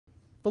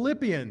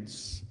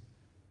Philippians.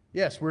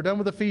 Yes, we're done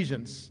with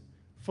Ephesians.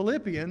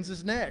 Philippians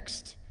is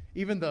next,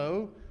 even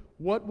though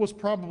what was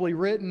probably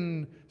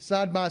written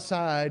side by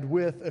side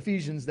with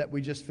Ephesians that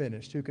we just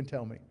finished? Who can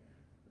tell me?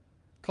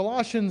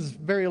 Colossians,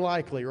 very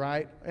likely,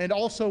 right? And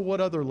also what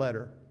other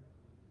letter?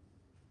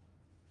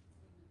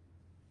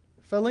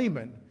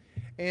 Philemon.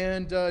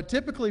 And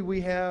typically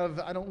we have,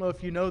 I don't know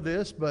if you know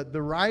this, but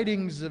the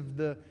writings of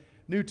the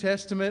New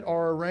Testament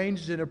are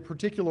arranged in a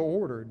particular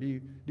order. Do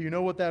you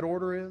know what that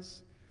order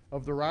is?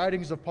 Of the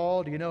writings of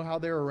Paul, do you know how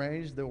they're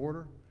arranged, the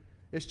order?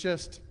 It's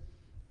just,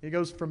 it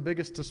goes from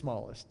biggest to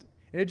smallest.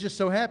 And it just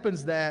so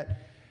happens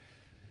that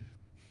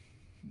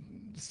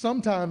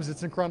sometimes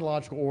it's in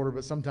chronological order,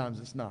 but sometimes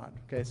it's not.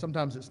 Okay,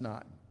 sometimes it's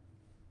not.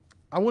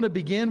 I want to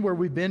begin where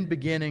we've been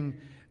beginning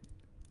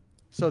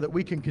so that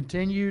we can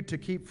continue to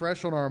keep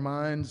fresh on our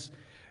minds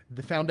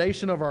the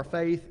foundation of our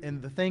faith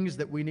and the things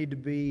that we need to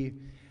be,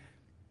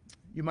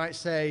 you might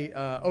say,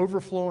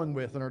 overflowing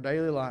with in our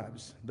daily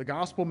lives. The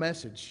gospel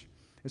message.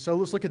 And so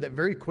let's look at that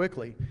very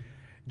quickly.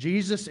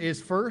 Jesus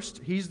is first.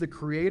 He's the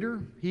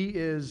creator. He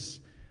is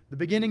the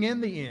beginning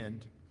and the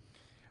end.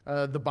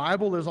 The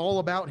Bible is all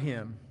about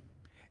him.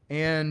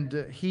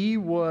 And he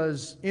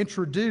was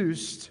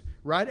introduced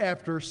right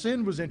after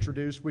sin was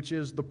introduced, which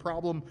is the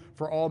problem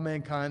for all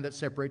mankind that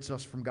separates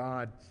us from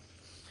God.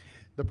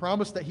 The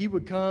promise that he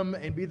would come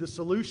and be the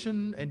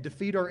solution and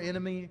defeat our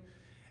enemy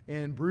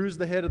and bruise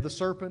the head of the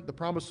serpent. The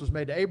promise was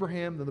made to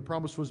Abraham, then the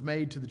promise was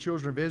made to the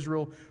children of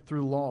Israel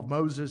through the law of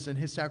Moses, and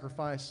his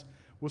sacrifice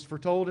was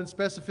foretold in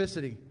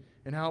specificity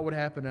and how it would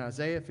happen in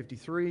Isaiah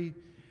 53.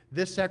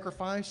 This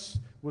sacrifice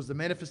was the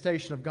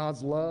manifestation of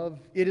God's love.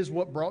 It is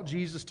what brought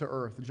Jesus to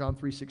earth in John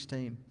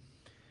 3:16.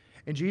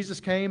 And Jesus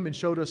came and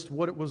showed us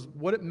what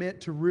it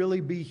meant to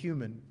really be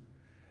human.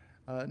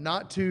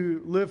 Not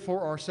to live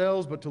for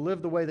ourselves, but to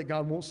live the way that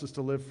God wants us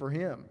to live for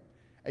him.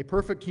 A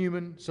perfect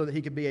human so that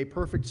he could be a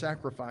perfect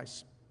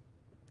sacrifice.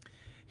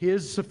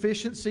 His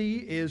sufficiency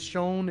is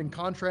shown in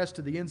contrast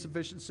to the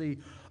insufficiency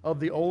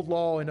of the old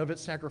law and of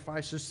its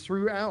sacrifices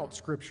throughout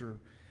Scripture,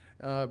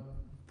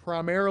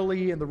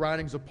 primarily in the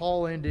writings of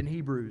Paul and in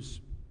Hebrews.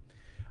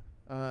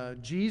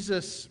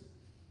 Jesus'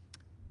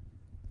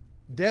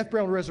 death,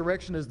 burial, and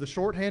resurrection is the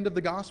shorthand of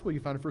the gospel. You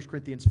find in 1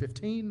 Corinthians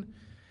 15.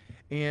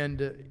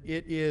 And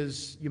it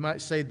is, you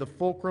might say, the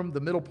fulcrum, the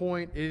middle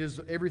point. It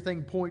is,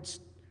 everything points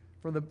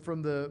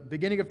from the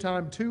beginning of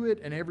time to it,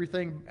 and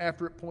everything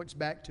after it points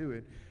back to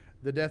it.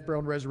 The death, burial,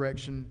 and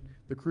resurrection,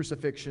 the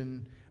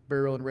crucifixion,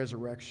 burial, and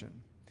resurrection.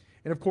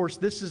 And of course,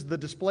 this is the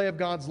display of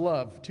God's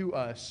love to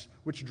us,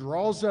 which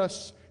draws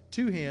us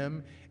to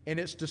him, and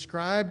it's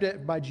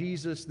described by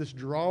Jesus, this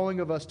drawing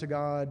of us to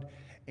God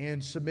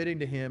and submitting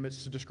to him.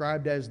 It's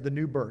described as the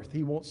new birth.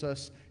 He wants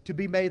us to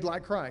be made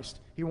like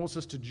Christ. He wants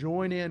us to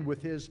join in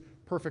with his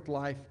perfect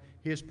life,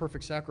 his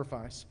perfect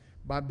sacrifice,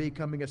 by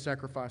becoming a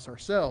sacrifice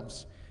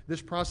ourselves.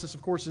 This process,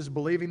 of course, is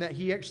believing that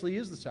he actually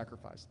is the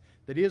sacrifice,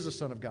 that he is the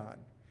Son of God,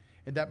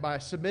 and that by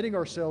submitting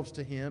ourselves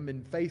to him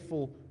in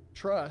faithful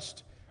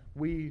trust,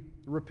 we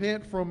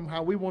repent from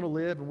how we want to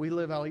live and we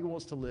live how he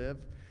wants to live.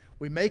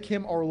 We make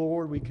him our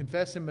Lord. We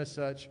confess him as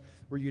such.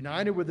 We're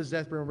united with his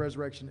death, burial, and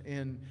resurrection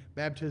in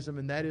baptism,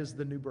 and that is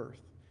the new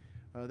birth.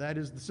 That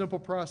is the simple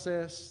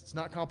process. It's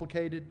not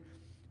complicated,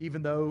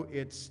 even though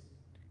it's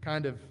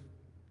kind of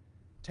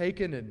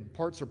taken and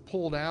parts are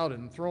pulled out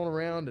and thrown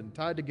around and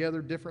tied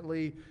together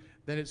differently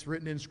than it's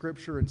written in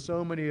Scripture. And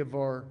so many of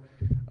our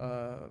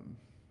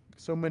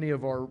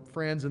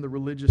friends in the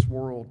religious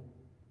world.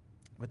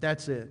 But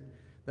that's it.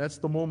 That's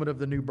the moment of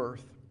the new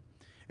birth.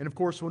 And of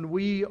course, when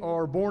we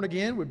are born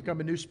again, we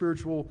become a new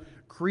spiritual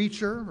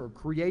creature or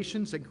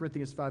creation, 2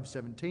 Corinthians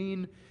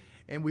 5:17,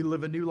 and we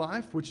live a new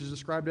life, which is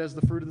described as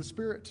the fruit of the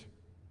Spirit,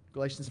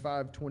 Galatians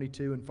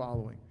 5:22 and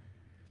following.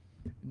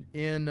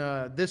 In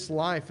this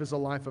life is a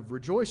life of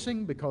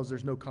rejoicing because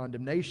there's no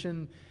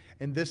condemnation.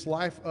 And this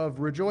life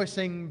of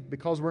rejoicing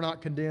because we're not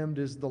condemned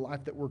is the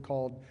life that we're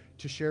called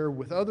to share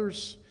with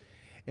others.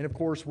 And of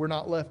course, we're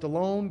not left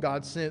alone.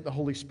 God sent the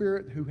Holy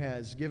Spirit, who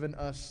has given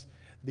us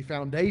the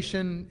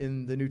foundation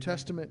in the New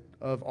Testament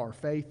of our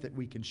faith that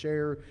we can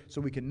share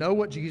so we can know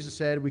what Jesus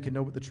said, we can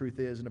know what the truth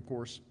is, and of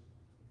course,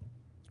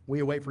 we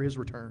await for his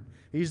return.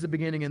 He's the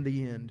beginning and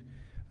the end.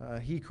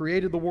 He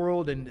created the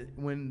world, and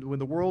when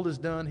the world is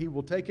done, he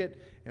will take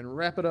it and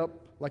wrap it up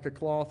like a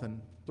cloth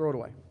and throw it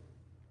away.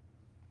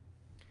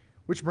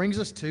 Which brings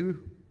us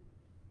to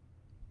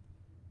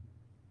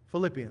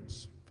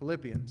Philippians.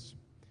 Philippians.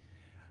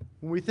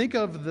 When we think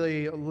of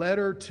the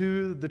letter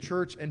to the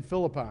church in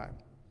Philippi,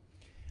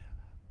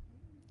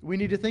 we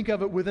need to think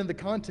of it within the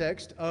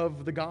context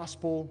of the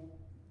gospel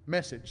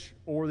message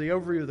or the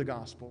overview of the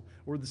gospel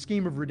or the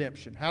scheme of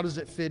redemption. How does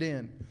it fit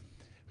in?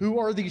 Who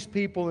are these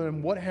people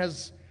and what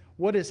has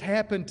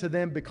happened to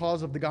them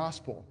because of the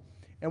gospel?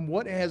 And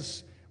what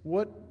is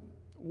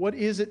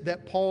it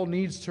that Paul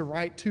needs to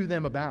write to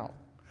them about?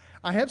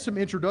 I have some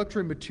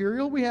introductory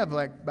material. We have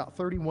like about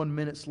 31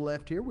 minutes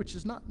left here, which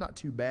is not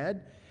too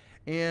bad.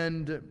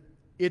 And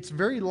it's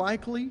very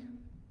likely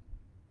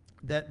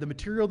that the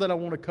material that I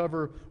want to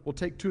cover will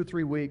take 2 or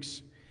 3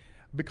 weeks,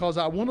 because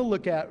I want to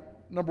look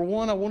at, number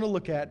one, I want to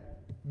look at,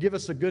 give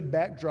us a good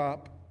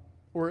backdrop,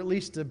 or at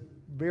least a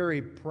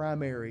very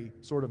primary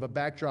sort of a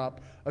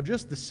backdrop of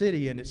just the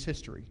city and its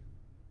history.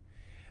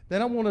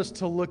 Then I want us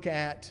to look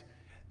at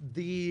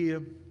the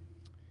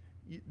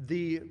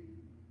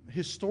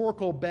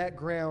historical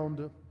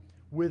background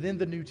within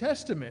the New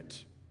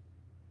Testament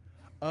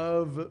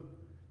of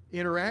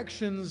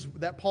interactions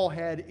that Paul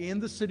had in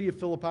the city of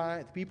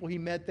Philippi, the people he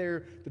met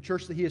there, the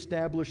church that he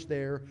established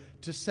there,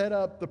 to set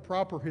up the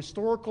proper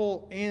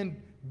historical and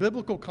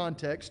biblical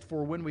context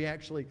for when we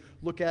actually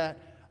look at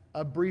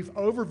a brief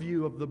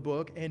overview of the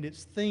book and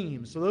its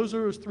themes. So those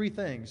are those three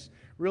things.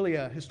 Really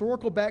a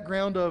historical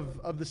background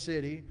of the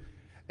city,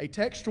 a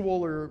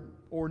textual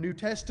or New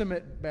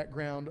Testament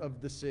background of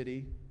the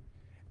city,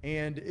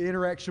 and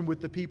interaction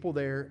with the people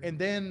there, and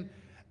then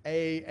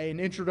an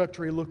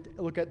introductory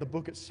look at the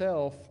book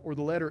itself, or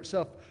the letter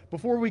itself,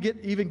 before we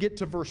even get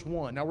to verse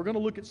 1. Now we're going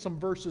to look at some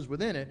verses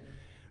within it,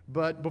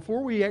 but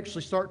before we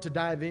actually start to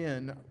dive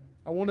in,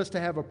 I want us to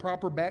have a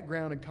proper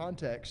background and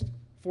context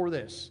for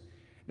this.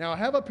 Now I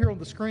have up here on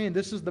the screen,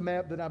 this is the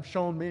map that I've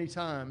shown many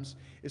times.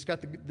 It's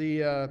got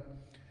the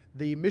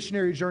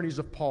missionary journeys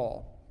of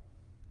Paul.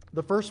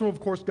 The first one, of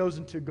course, goes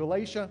into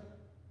Galatia.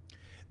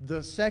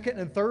 The second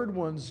and third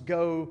ones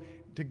go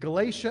to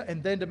Galatia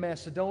and then to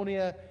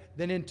Macedonia,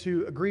 then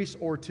into Greece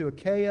or to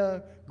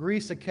Achaia.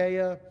 Greece,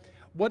 Achaia.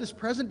 What is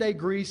present-day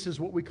Greece is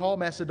what we call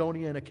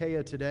Macedonia and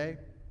Achaia today.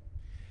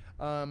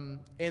 And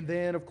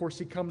then, of course,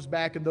 he comes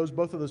back, and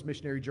both of those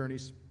missionary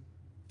journeys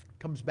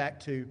comes back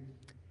to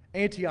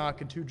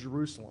Antioch and to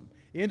Jerusalem.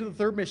 Into the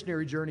third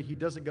missionary journey, he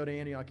doesn't go to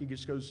Antioch. He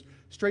just goes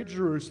straight to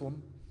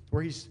Jerusalem,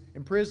 where he's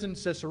imprisoned,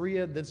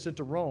 Caesarea, then sent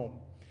to Rome.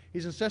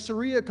 He's in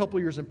Caesarea a couple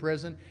years in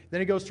prison. Then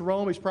he goes to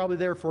Rome. He's probably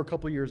there for a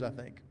couple years, I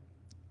think.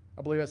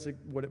 I believe that's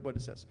what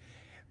it says.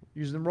 He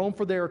was in Rome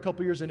for there a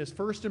couple years in his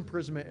first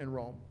imprisonment in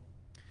Rome.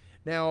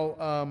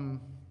 Now,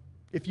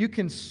 if you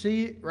can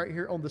see right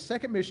here on the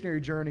second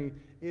missionary journey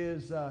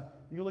is,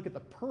 you look at the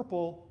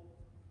purple,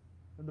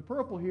 and the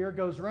purple here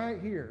goes right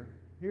here.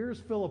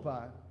 Here's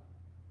Philippi.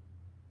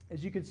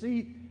 As you can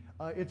see,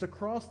 it's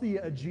across the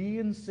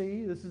Aegean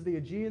Sea. This is the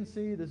Aegean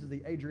Sea. This is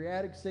the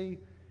Adriatic Sea.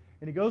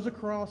 And he goes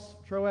across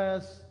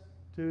Troas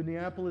to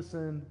Neapolis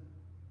and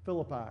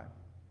Philippi.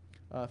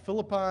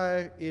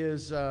 Philippi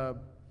is a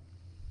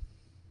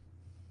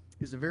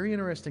very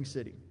interesting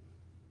city.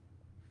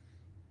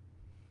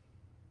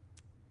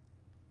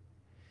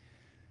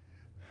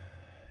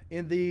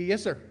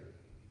 Yes, sir.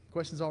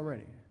 Questions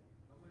already?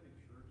 How many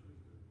churches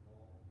did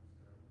Paul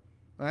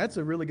establish? That's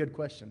a really good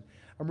question.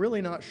 I'm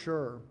really not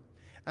sure.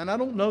 And I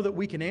don't know that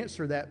we can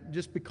answer that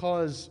just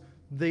because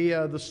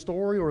the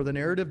story or the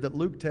narrative that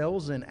Luke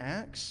tells in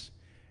Acts,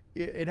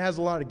 it has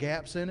a lot of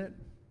gaps in it.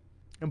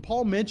 And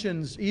Paul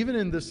mentions, even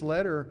in this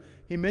letter,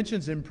 he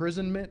mentions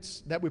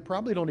imprisonments that we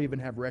probably don't even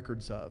have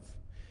records of.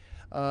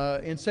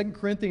 In 2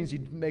 Corinthians, he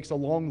makes a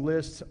long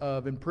list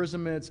of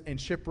imprisonments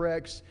and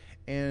shipwrecks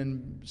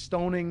and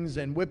stonings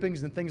and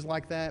whippings and things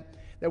like that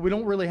we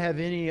don't really have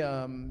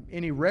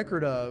any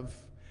record of.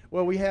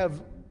 Well, we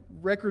have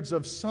records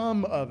of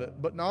some of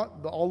it, but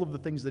not all of the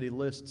things that he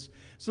lists.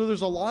 So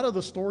there's a lot of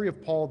the story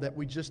of Paul that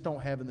we just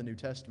don't have in the New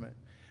Testament.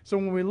 So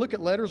when we look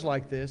at letters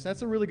like this,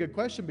 that's a really good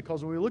question,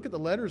 because when we look at the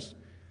letters,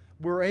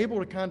 we're able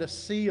to kind of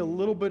see a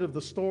little bit of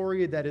the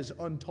story that is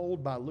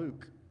untold by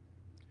Luke,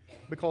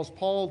 because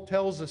Paul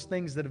tells us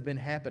things that have been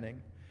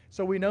happening.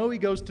 So we know he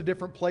goes to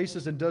different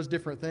places and does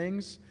different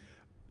things,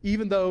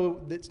 even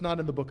though it's not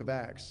in the book of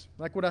Acts.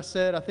 Like what I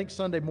said, I think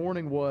Sunday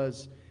morning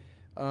was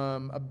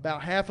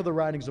about half of the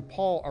writings of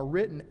Paul are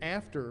written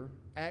after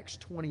Acts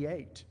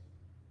 28.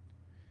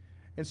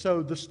 And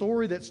so the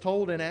story that's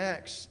told in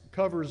Acts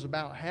covers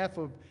about half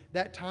of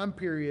that time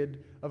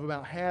period of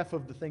about half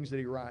of the things that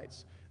he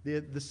writes.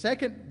 The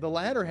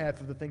latter half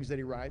of the things that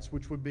he writes,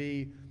 which would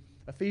be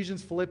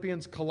Ephesians,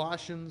 Philippians,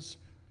 Colossians,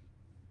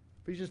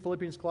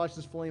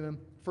 Philemon,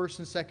 1st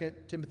and 2nd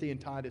Timothy, and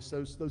Titus,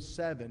 those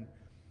seven.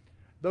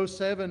 Those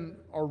seven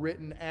are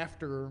written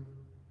after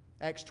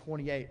Acts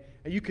 28.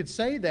 And you could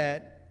say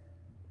that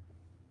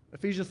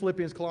Ephesians,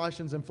 Philippians,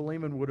 Colossians, and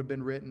Philemon would have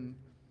been written,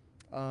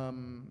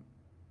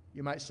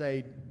 you might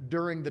say,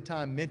 during the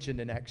time mentioned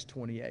in Acts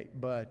 28.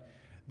 But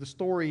the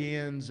story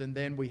ends, and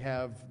then we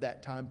have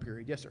that time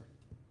period. Yes, sir?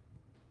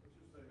 Let's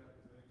just say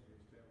hypothetically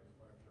established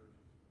 5 churches.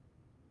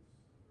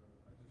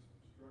 It just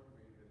struck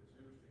me that it's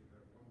interesting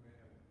that one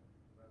man,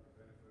 without the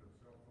benefit of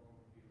cell phone,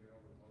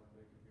 email, or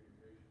modern-day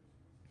communications,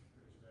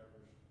 could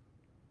establish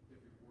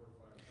 54 or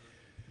 5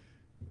 churches.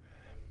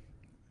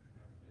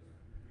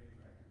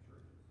 Manufactured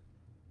churches.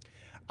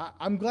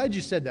 I'm glad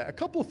you said that. A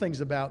couple of things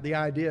about the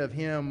idea of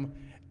him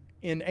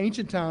in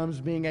ancient times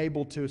being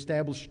able to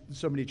establish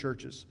so many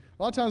churches.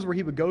 A lot of times where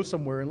he would go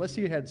somewhere, unless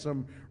he had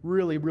some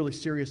really, really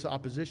serious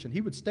opposition,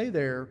 he would stay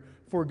there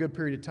for a good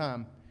period of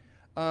time.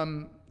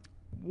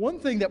 One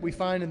thing that we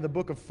find in the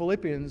book of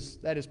Philippians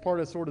that is part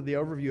of sort of the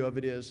overview of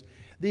it is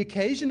the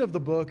occasion of the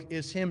book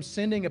is him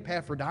sending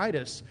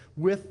Epaphroditus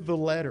with the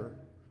letter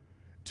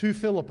to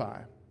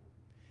Philippi.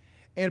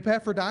 And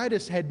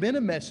Epaphroditus had been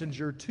a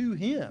messenger to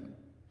him.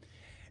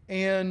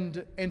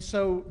 And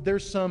so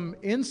there's some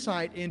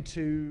insight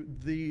into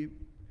the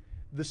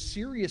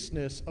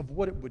seriousness of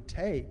what it would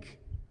take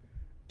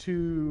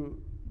to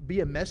be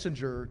a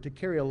messenger, to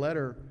carry a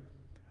letter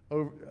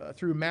over,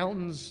 through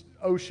mountains,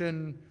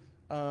 ocean,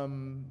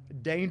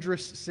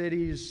 dangerous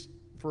cities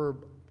for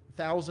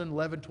 1,000,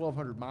 1,100,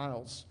 1,200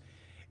 miles.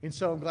 And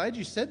so I'm glad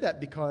you said that,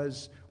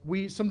 because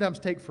we sometimes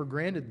take for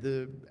granted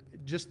the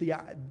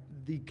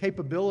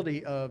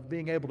capability of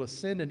being able to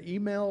send an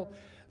email,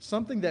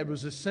 something that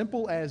was as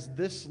simple as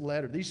this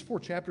letter. These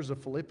 4 chapters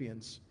of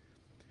Philippians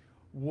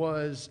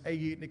was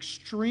an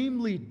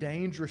extremely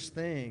dangerous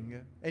thing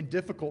and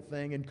difficult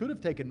thing, and could have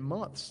taken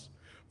months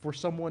for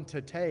someone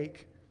to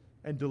take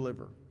and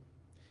deliver.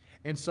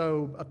 And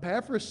so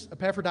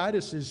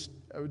Epaphroditus is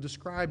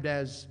described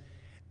as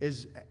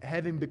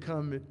having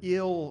become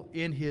ill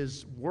in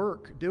his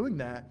work doing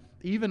that,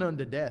 even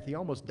unto death. He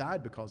almost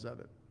died because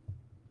of it.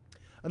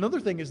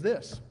 Another thing is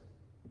this.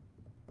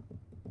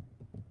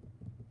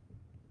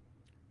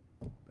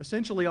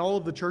 Essentially, all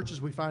of the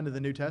churches we find in the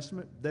New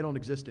Testament, they don't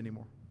exist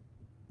anymore.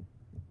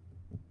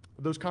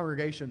 Those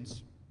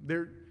congregations,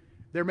 there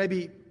may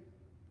be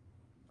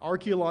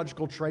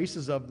archaeological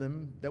traces of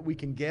them that we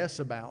can guess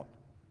about.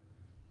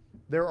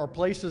 There are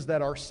places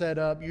that are set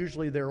up.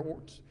 Usually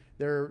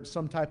they're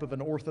some type of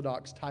an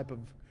Orthodox type of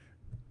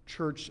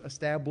church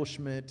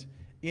establishment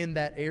in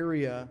that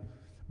area.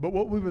 But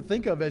what we would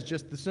think of as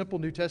just the simple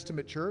New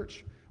Testament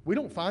church, we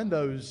don't find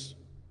those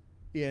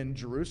in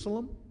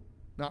Jerusalem.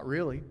 Not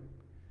really.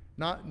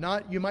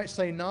 Not you might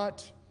say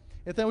not,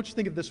 and then I want you to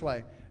think of it this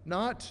way,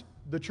 not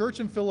the church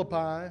in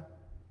Philippi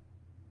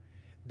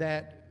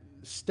that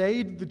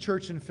stayed the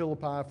church in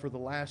Philippi for the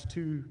last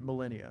 2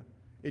 millennia.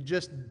 It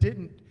just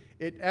didn't,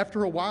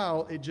 after a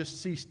while, it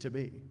just ceased to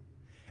be.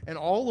 And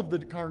all of the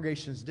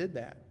congregations did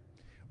that,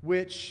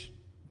 which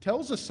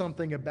tells us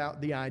something about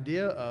the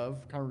idea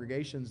of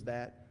congregations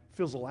that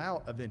fizzle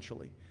out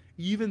eventually,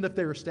 even if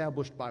they're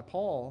established by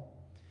Paul.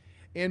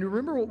 And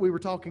remember what we were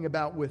talking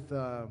about with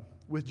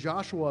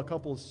Joshua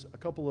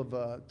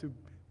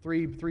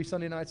three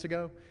Sunday nights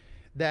ago,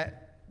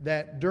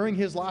 that during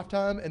his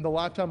lifetime and the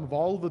lifetime of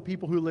all of the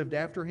people who lived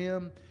after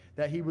him,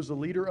 that he was a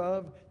leader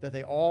of, that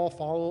they all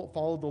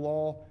followed the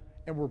law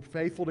and were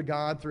faithful to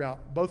God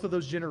throughout both of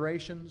those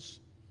generations.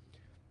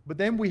 But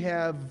then we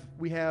have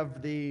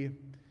the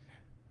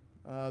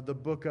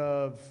book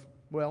of,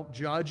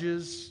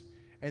 Judges,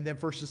 and then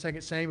 1st and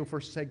 2nd Samuel,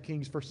 1st and 2nd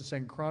Kings, 1st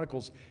and 2nd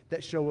Chronicles,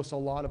 that show us a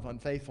lot of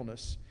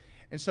unfaithfulness.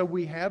 And so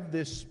we have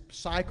this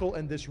cycle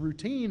and this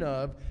routine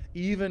of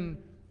even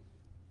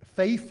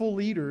faithful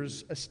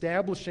leaders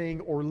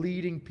establishing or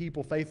leading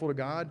people faithful to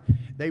God.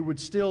 They would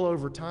still,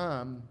 over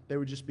time, they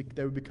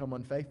would become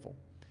unfaithful.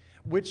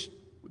 Which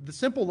the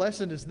simple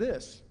lesson is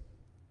this: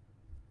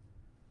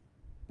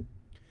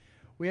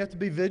 we have to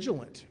be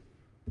vigilant.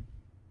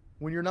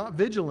 When you're not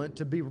vigilant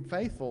to be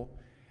faithful,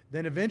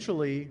 then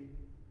eventually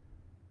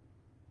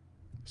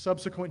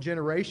subsequent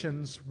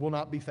generations will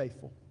not be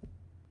faithful.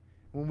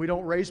 When we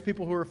don't raise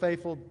people who are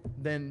faithful,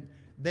 then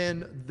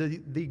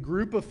the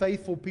group of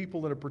faithful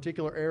people in a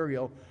particular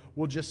area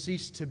will just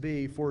cease to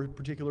be for a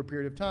particular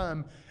period of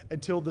time,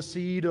 until the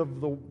seed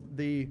of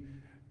the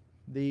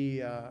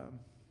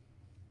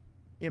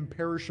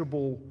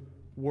imperishable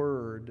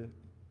word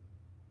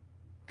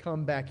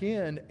come back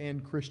in,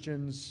 and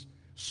Christians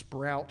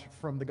sprout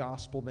from the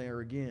gospel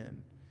there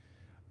again.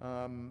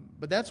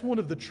 But that's one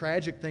of the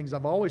tragic things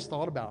I've always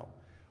thought about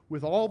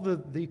with all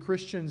the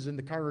Christians and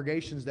the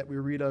congregations that we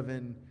read of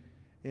in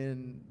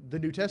the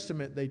New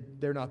Testament.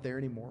 They're not there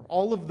anymore.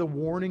 All of the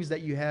warnings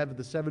that you have of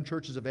the 7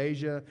 churches of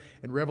Asia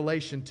in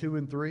Revelation 2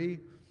 and 3,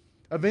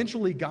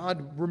 eventually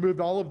God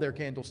removed all of their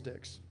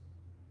candlesticks,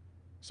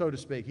 so to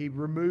speak. He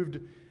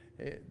didn't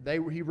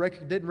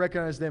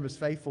recognize them as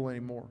faithful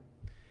anymore.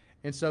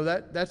 And so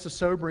that's a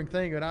sobering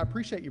thing, and I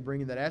appreciate you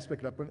bringing that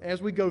aspect up. And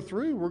as we go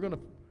through, we're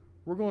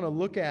going to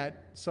look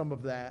at some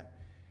of that.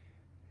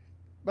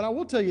 But I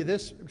will tell you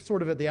this,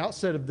 sort of at the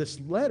outset of this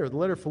letter, the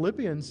letter of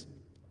Philippians,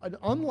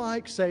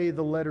 unlike, say,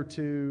 the letter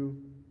to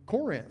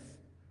Corinth,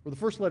 or the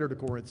first letter to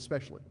Corinth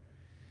especially,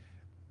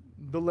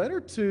 the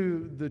letter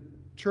to the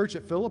church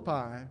at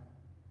Philippi,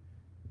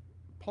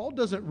 Paul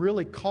doesn't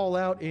really call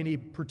out any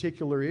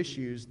particular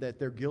issues that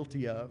they're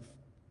guilty of,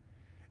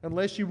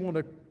 unless you want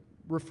to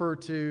refer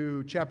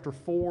to chapter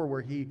 4,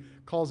 where he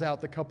calls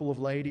out the couple of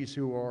ladies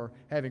who are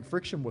having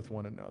friction with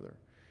one another.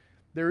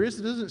 There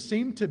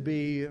seems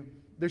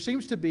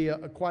to be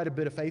quite a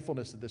bit of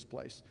faithfulness at this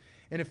place.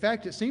 And in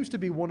fact, it seems to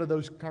be one of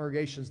those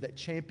congregations that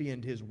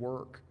championed his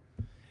work.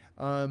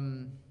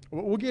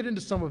 We'll get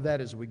into some of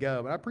that as we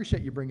go, but I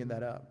appreciate you bringing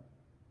that up.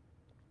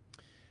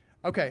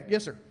 Okay,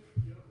 yes, sir.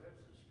 You know, that's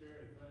a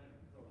scary thing,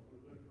 because we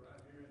look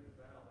right here in the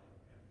valley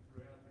and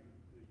throughout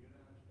the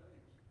United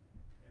States,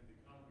 and the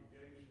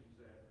congregations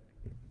that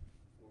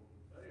were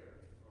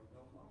there are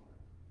no longer.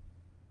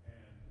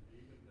 And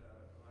even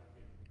like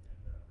in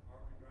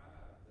Harvey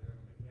Drive there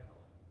in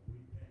McAllen, we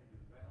came to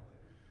the valley,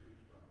 we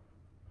from.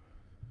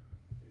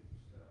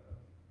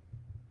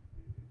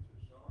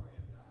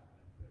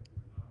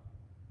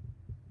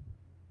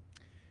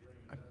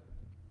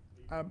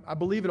 I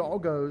believe it all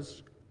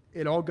goes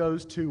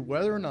to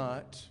whether or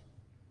not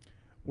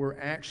we're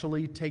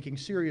actually taking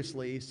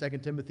seriously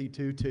 2 Timothy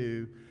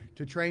 2:2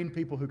 to train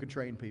people who could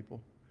train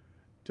people,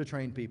 to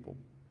train people.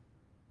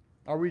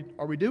 Are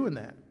we doing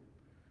that?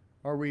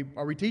 Are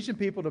we teaching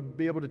people to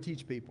be able to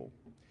teach people?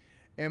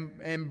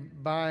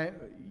 And by,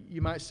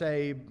 you might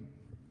say,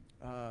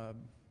 by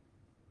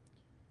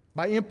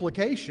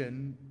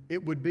implication,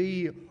 it would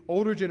be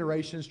older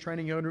generations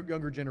training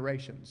younger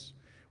generations,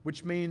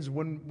 which means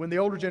when the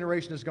older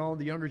generation is gone,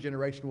 the younger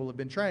generation will have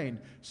been trained,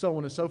 so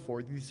on and so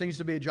forth. It seems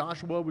to be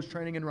Joshua was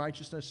training in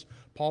righteousness.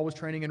 Paul was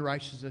training in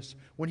righteousness.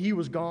 When he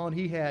was gone,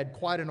 he had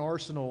quite an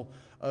arsenal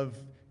of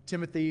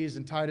Timothys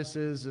and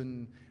Tituses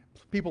and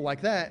people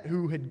like that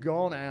who had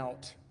gone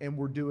out and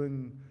were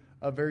doing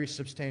a very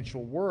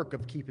substantial work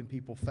of keeping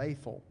people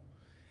faithful.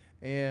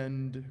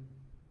 And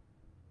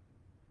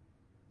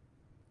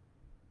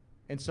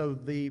so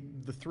the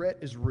threat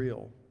is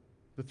real.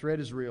 The threat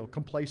is real.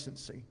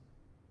 Complacency.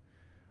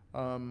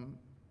 Our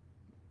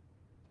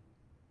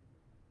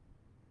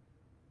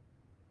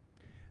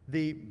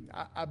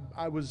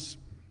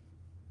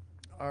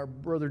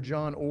brother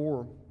John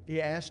Orr,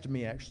 he asked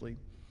me actually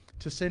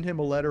to send him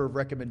a letter of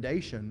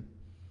recommendation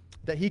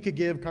that he could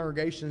give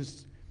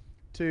congregations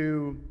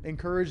to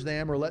encourage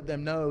them or let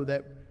them know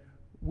that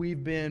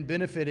we've been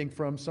benefiting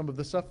from some of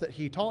the stuff that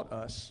he taught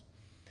us.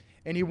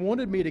 And he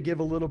wanted me to give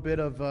a little bit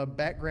of a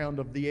background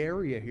of the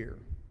area here.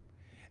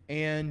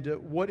 And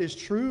what is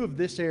true of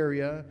this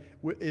area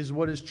is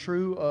what is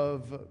true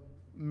of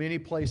many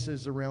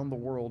places around the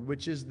world,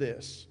 which is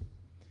this.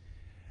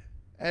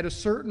 At a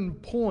certain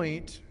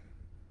point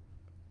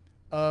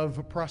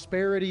of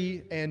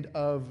prosperity and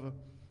of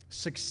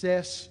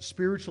success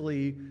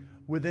spiritually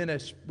within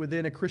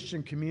a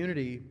Christian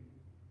community,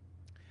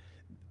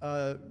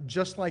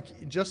 just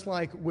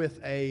like with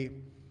a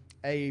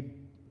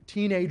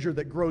teenager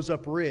that grows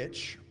up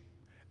rich,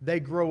 they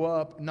grow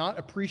up not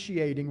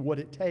appreciating what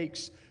it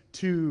takes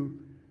to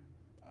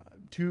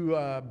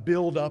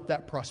build up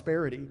that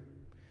prosperity.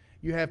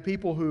 You have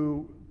people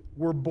who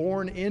were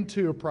born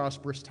into a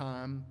prosperous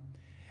time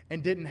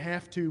and didn't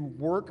have to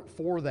work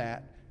for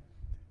that.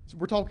 So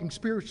we're talking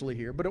spiritually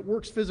here, but it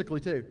works physically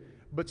too.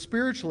 But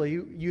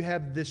spiritually, you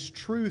have this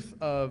truth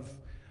of,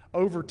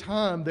 over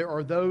time, there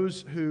are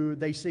those who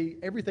they see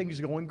everything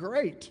is going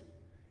great,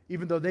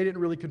 even though they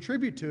didn't really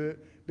contribute to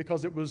it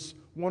because it was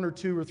 1 or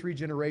 2 or 3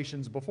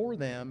 generations before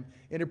them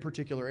in a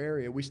particular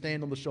area. We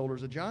stand on the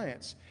shoulders of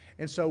giants.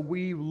 And so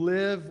we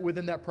live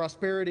within that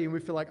prosperity and we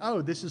feel like,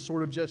 oh, this is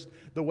sort of just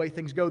the way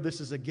things go. This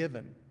is a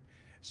given.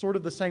 Sort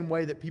of the same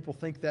way that people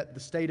think that the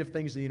state of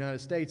things in the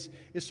United States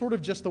is sort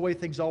of just the way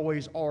things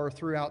always are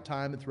throughout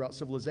time and throughout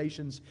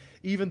civilizations,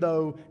 even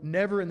though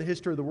never in the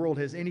history of the world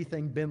has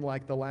anything been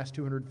like the last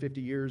 250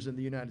 years in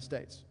the United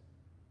States.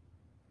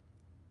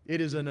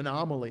 It is an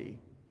anomaly.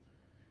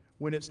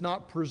 When it's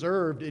not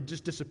preserved, it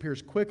just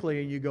disappears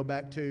quickly and you go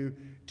back to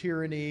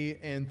tyranny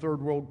and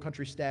third world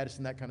country status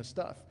and that kind of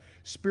stuff.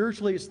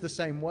 Spiritually, it's the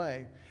same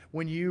way.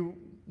 When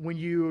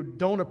you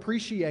don't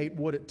appreciate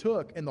what it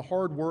took and the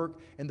hard work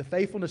and the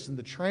faithfulness and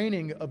the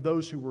training of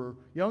those who were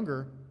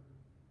younger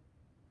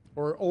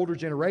or older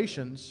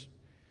generations,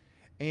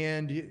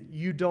 and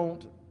you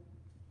don't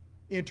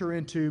enter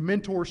into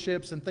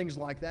mentorships and things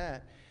like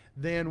that,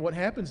 then what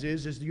happens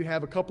is you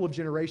have a couple of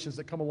generations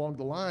that come along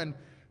the line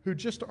who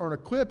just aren't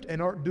equipped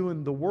and aren't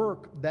doing the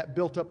work that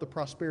built up the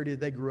prosperity that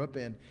they grew up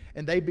in,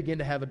 and they begin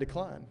to have a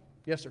decline.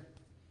 Yes, sir.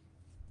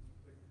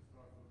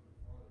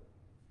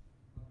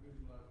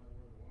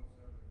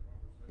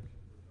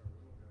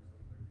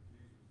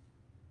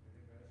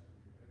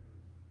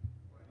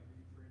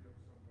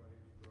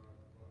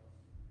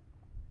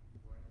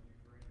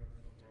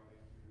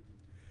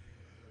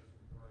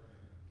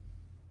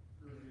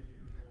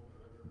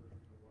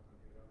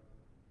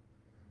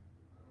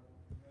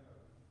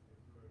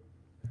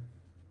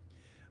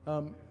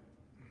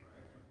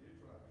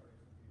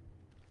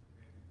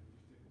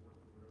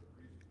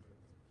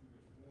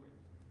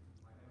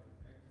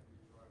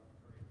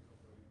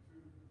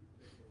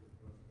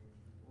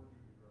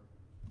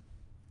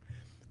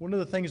 One of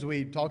the things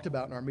we talked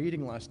about in our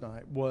meeting last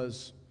night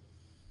was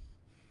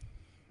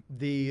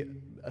the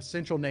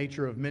essential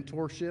nature of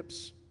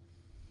mentorships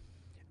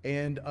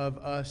and of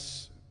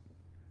us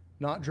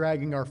not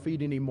dragging our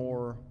feet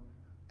anymore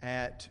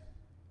at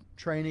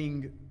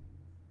training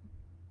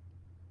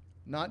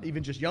not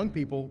even just young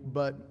people,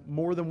 but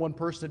more than one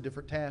person at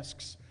different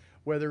tasks,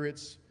 whether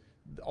it's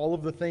all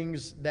of the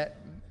things that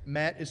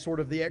Matt is sort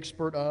of the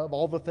expert of,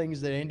 all the things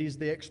that Andy's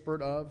the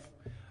expert of,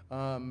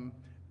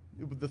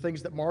 the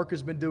things that Mark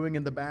has been doing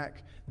in the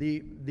back.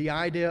 The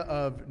idea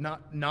of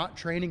not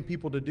training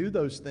people to do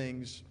those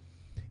things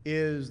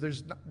is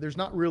there's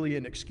not really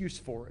an excuse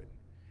for it.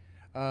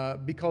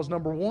 Because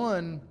number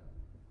one,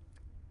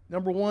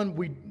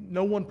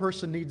 no one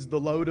person needs the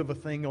load of a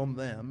thing on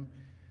them.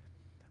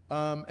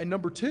 And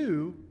number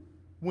two,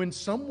 when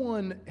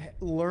someone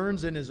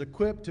learns and is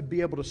equipped to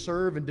be able to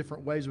serve in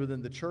different ways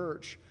within the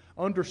church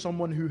under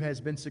someone who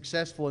has been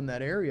successful in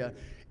that area,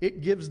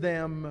 it gives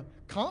them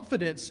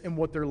confidence in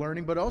what they're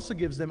learning, but also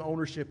gives them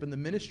ownership in the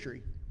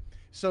ministry.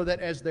 So that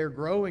as they're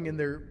growing in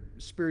their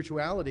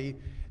spirituality,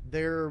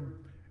 they're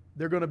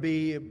going to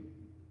be,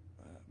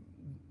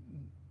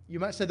 you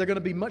might say, they're going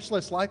to be much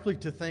less likely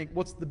to think,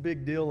 what's the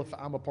big deal if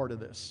I'm a part of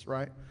this,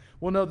 right?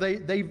 Well, no,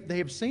 they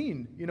have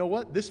seen, you know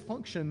what, this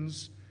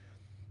functions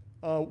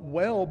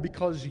well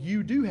because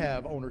you do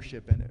have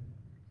ownership in it.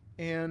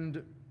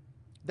 And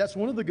that's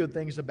one of the good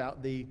things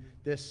about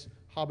this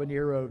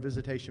habanero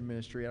visitation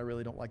ministry. I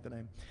really don't like the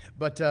name.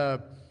 But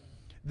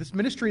this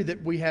ministry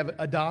that we have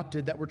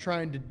adopted, that we're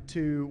trying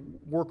to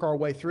work our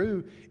way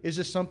through, is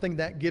just something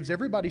that gives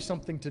everybody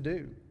something to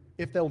do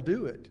if they'll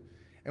do it.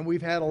 And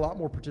we've had a lot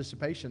more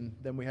participation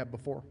than we have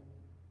before.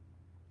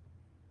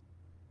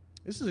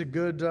 This is a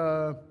good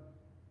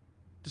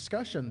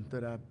discussion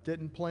that I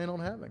didn't plan on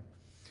having.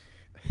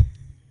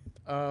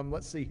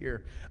 Let's see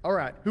here. All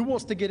right, who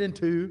wants to get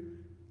into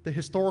the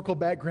historical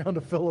background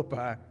of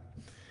Philippi?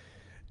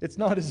 It's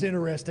not as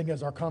interesting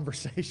as our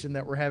conversation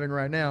that we're having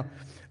right now.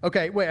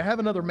 Okay, wait, I have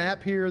another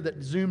map here that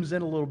zooms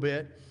in a little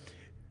bit.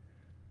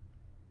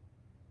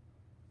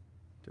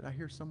 Did I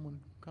hear someone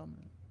comment?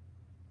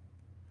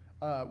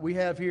 We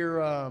have here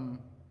a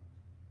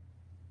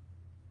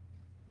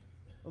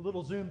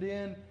little zoomed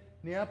in,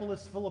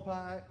 Neapolis,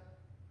 Philippi,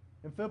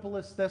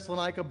 Amphipolis,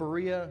 Thessalonica,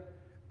 Berea,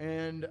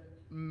 and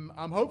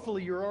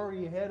hopefully you're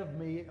already ahead of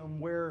me on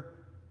where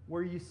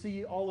you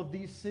see all of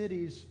these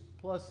cities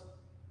plus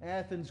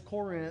Athens,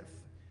 Corinth,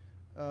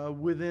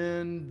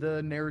 within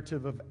the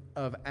narrative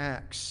of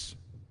Acts.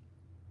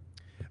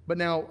 But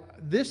now,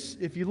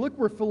 if you look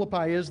where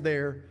Philippi is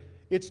there,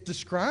 it's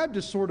described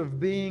as sort of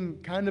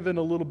being kind of in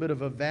a little bit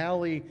of a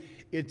valley.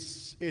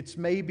 It's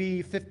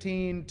maybe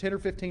 10 or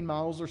 15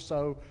 miles or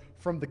so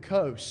from the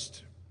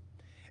coast.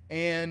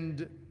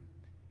 And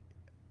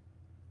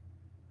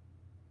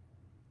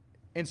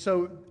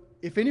so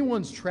if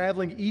anyone's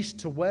traveling east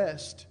to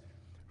west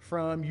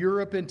from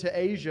Europe into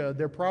Asia,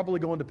 they're probably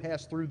going to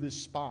pass through this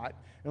spot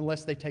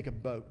unless they take a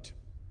boat.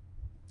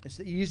 It's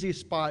the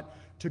easiest spot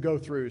to go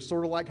through.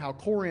 Sort of like how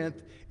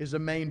Corinth is a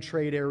main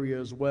trade area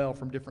as well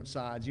from different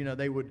sides. You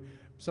know,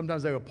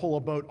 sometimes they would pull a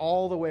boat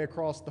all the way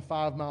across the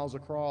 5 miles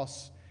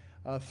across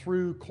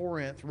through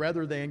Corinth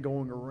rather than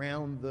going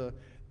around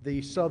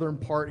the southern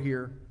part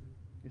here.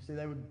 You see,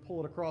 they would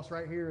pull it across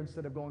right here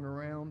instead of going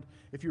around,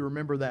 if you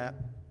remember that.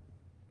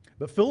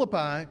 But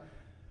Philippi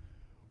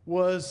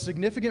was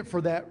significant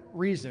for that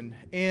reason.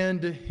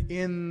 And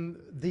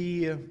in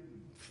the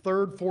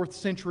 3rd, 4th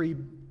century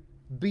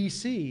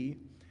BC,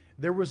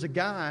 there was a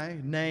guy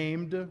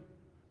named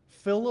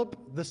Philip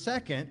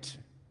II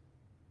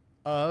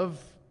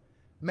of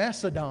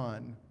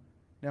Macedon.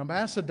 Now,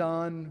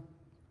 Macedon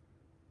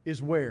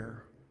is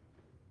where?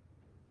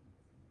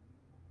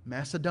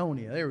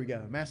 Macedonia. There we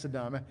go.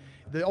 Macedon.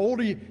 The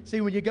older you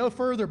see, when you go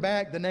further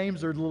back, the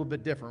names are a little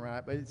bit different,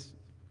 right? But it's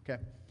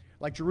okay.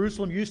 Like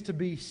Jerusalem used to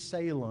be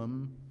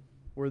Salem,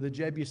 where the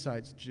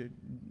Jebusites.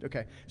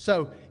 Okay,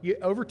 so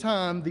over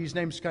time these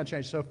names kind of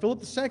changed. So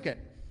Philip II,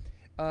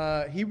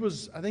 I think he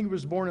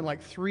was born in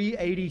like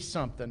 380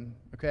 something.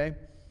 Okay,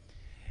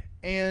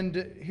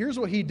 and here's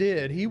what he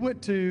did. He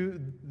went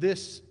to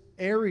this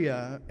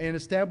area and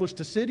established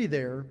a city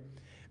there,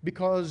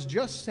 because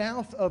just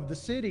south of the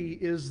city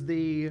is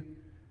the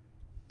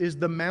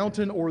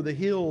mountain or the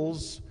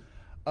hills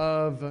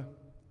of.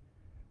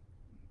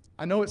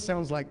 I know it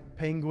sounds like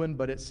penguin,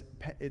 but it's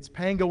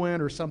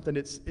Pangolin or something.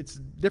 It's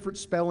different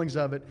spellings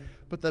of it,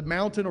 but the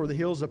mountain or the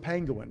hills of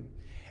Pangolin.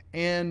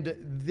 And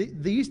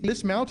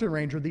this mountain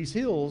range or these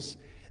hills,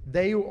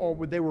 they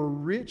were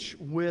rich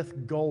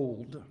with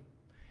gold.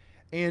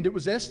 And it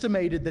was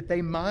estimated that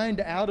they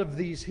mined out of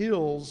these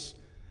hills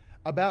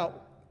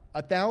about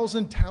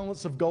 1,000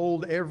 talents of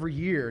gold every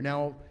year.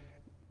 Now,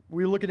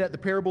 we're looking at the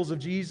parables of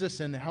Jesus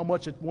and how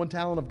much 1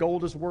 talent of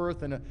gold is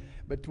worth,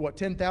 but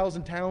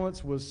 10,000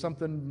 talents was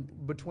something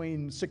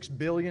between $6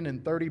 billion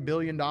and $30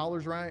 billion,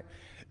 right?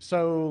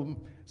 So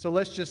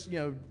let's just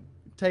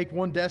take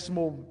one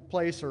decimal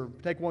place or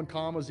take 1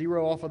 comma,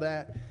 0 off of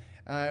that,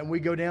 and we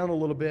go down a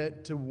little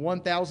bit to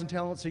 1,000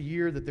 talents a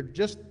year that they're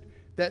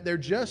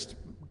just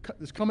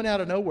it's coming out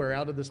of nowhere,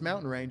 out of this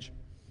mountain range,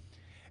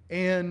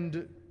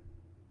 and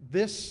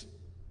this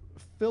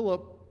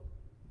Philip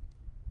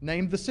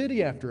named the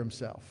city after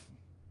himself,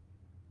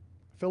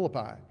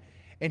 Philippi.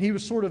 And he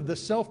was sort of the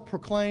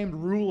self-proclaimed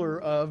ruler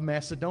of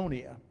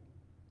Macedonia.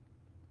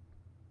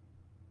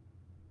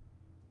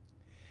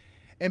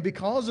 And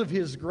because of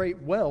his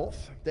great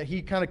wealth that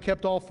he kind of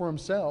kept all for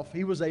himself,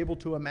 he was able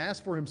to amass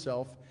for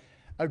himself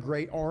a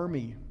great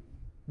army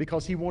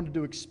because he wanted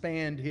to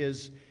expand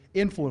his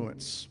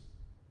influence.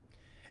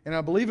 And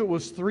I believe it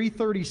was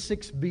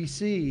 336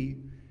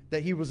 BC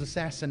that he was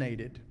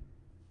assassinated.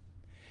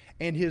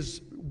 And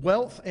his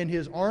wealth and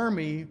his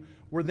army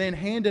were then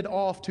handed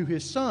off to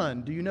his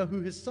son. Do you know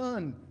who his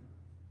son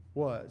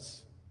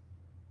was?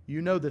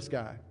 You know this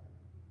guy.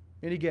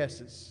 Any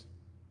guesses?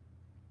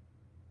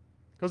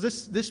 Because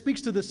this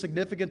speaks to the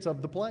significance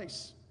of the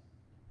place.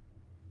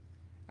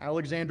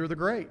 Alexander the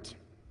Great.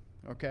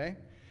 Okay?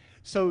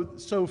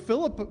 So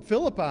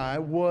Philippi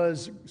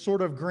was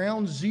sort of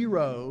ground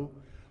zero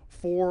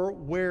for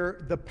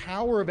where the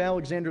power of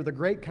Alexander the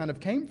Great kind of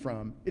came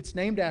from. It's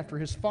named after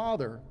his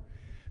father,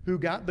 who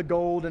got the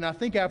gold, and I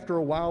think after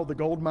a while the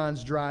gold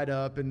mines dried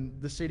up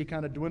and the city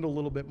kind of dwindled a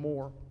little bit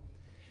more.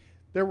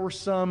 There were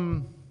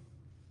some,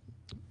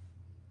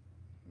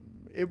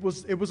 it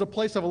was a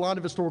place of a lot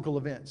of historical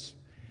events.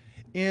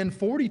 In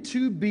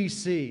 42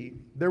 BC,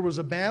 there was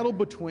a battle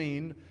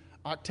between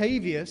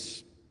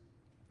Octavius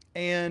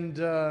and,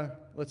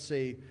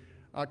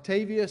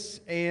 Octavius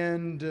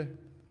and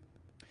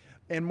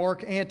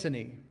Mark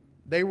Antony.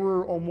 They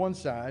were on one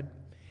side,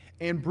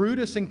 and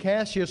Brutus and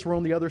Cassius were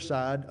on the other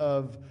side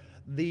of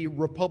the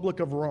Republic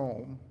of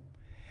Rome.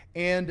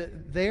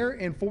 And there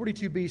in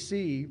 42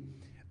 BC,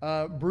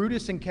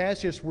 Brutus and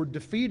Cassius were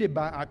defeated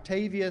by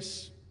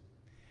Octavius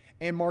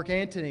and Mark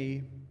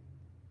Antony,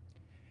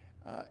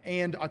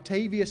 and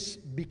Octavius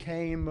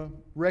became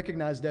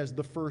recognized as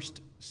the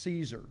first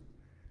Caesar.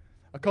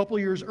 A couple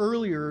of years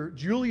earlier,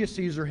 Julius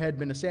Caesar had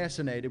been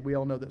assassinated. We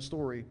all know that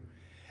story.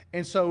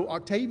 And so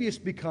Octavius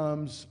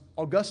becomes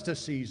Augustus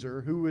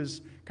Caesar, who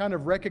is kind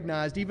of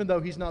recognized, even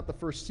though he's not the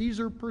first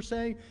Caesar per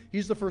se,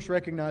 he's the first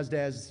recognized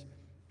as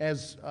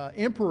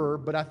emperor,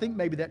 but I think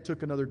maybe that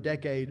took another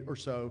decade or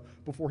so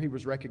before he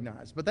was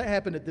recognized. But that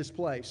happened at this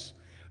place.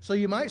 So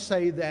you might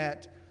say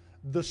that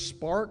the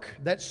spark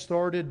that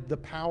started the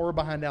power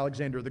behind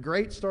Alexander the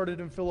Great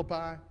started in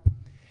Philippi,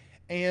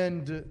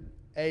 and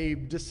a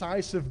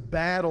decisive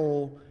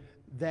battle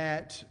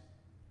that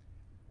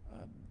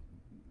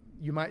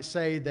you might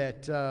say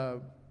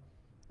that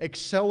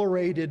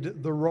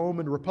accelerated the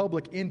Roman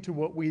Republic into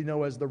what we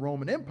know as the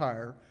Roman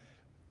Empire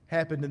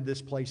happened in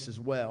this place as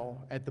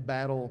well, at the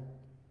battle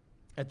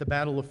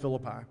of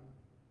Philippi.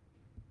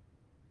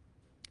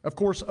 Of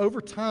course, over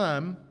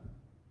time,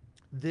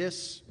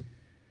 this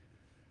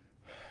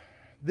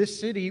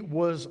city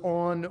was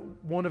on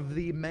one of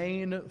the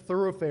main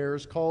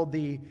thoroughfares called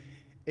the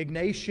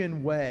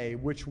Ignatian Way,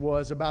 which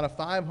was about a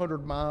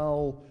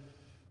 500-mile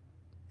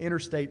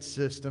interstate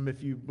system,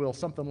 if you will,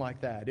 something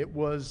like that. It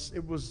was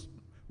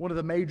one of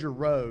the major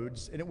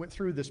roads, and it went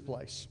through this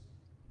place.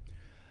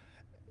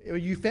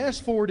 You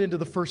fast forward into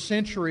the first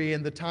century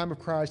and the time of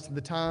Christ and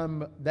the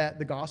time that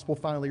the gospel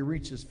finally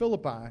reaches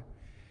Philippi,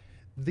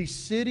 the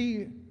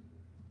city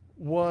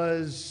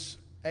was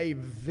a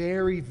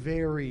very,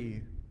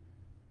 very,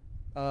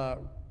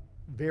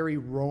 very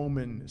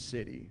Roman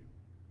city.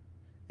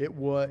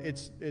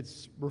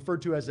 It's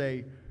referred to as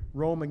a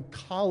Roman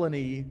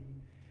colony,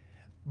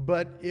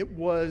 but it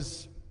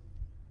was,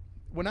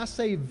 when I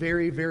say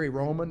very, very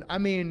Roman, I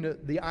mean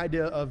the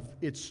idea of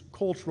its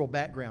cultural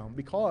background,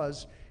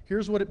 because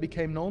here's what it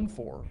became known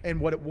for and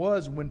what it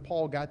was when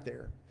Paul got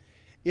there.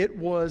 It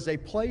was a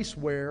place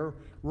where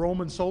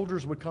Roman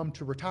soldiers would come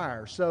to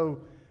retire.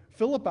 So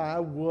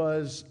Philippi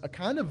was a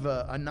kind of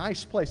a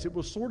nice place. It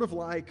was sort of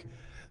like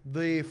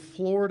the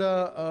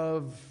Florida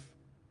of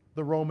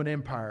the Roman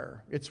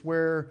Empire. It's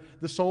where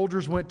the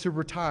soldiers went to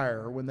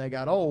retire when they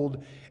got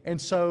old. And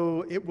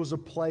so it was a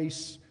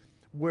place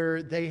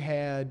where they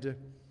had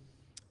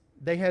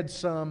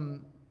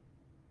some,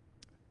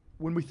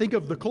 when we think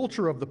of the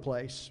culture of the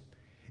place,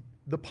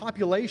 the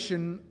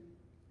population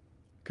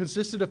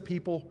consisted of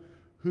people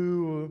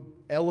who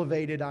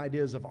elevated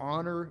ideas of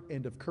honor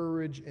and of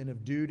courage and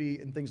of duty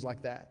and things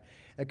like that.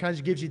 It kind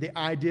of gives you the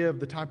idea of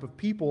the type of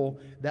people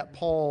that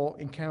Paul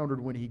encountered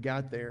when he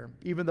got there,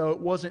 even though it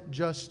wasn't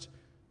just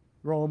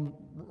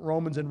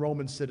Romans and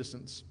Roman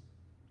citizens.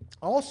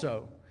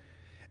 Also,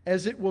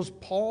 as it was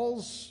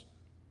Paul's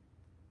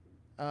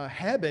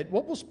habit,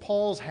 what was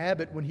Paul's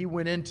habit when he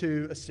went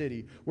into a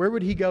city? Where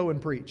would he go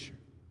and preach?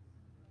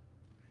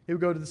 He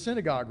would go to the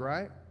synagogue,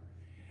 right?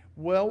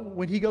 Well,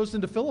 when he goes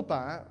into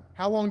Philippi,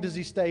 how long does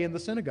he stay in the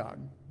synagogue?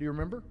 Do you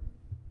remember?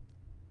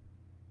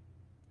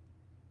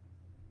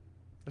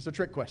 That's a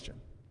trick question.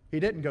 He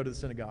didn't go to the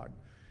synagogue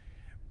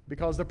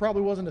because there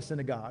probably wasn't a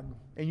synagogue.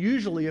 And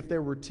usually if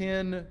there were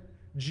 10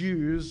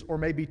 Jews or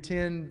maybe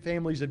 10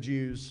 families of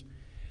Jews,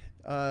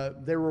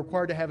 they were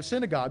required to have a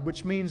synagogue,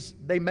 which means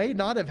they may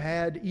not have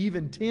had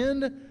even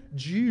 10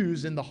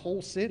 Jews in the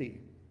whole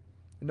city.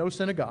 No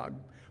synagogue,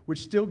 which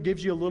still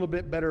gives you a little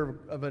bit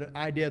better of an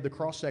idea of the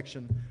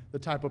cross-section, the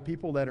type of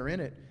people that are in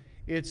it.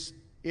 It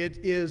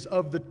is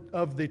of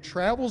the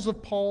travels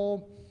of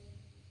Paul.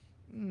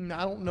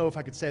 I don't know if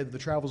I could say the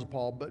travels of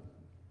Paul,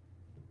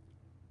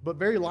 but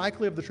very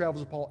likely of the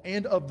travels of Paul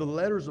and of the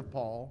letters of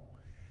Paul,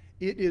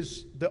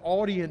 the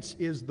audience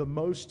is the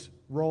most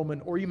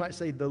Roman, or you might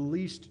say the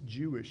least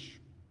Jewish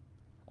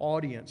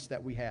audience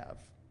that we have.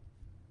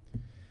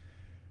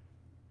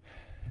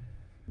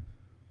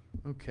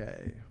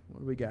 Okay,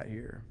 what do we got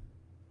here?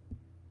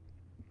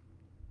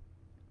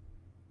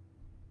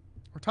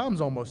 Our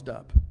time's almost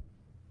up.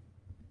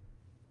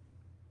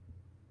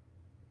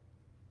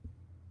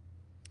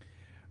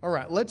 All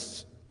right,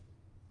 let's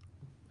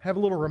have a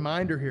little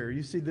reminder here.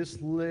 You see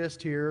this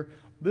list here.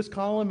 This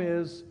column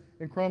is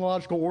in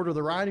chronological order,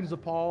 the writings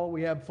of Paul.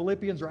 We have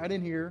Philippians right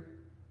in here.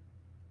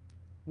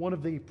 one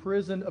of the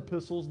prison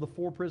epistles, the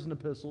 4 prison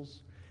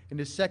epistles, in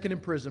his second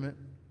imprisonment.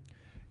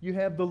 You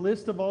have the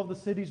list of all the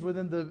cities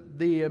within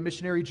the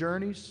missionary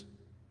journeys.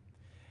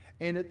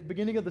 And at the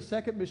beginning of the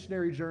second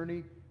missionary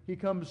journey, he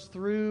comes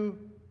through,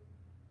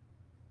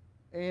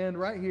 and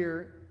right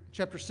here,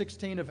 chapter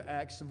 16 of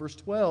Acts, verse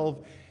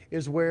 12,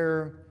 is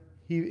where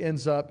he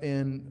ends up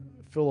in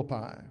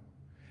Philippi.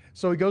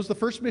 So he goes the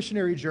first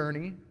missionary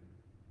journey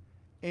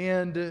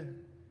and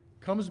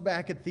comes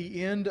back at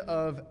the end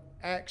of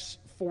Acts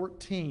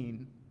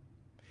 14.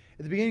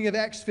 At the beginning of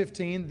Acts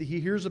 15, he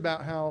hears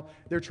about how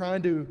they're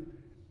trying to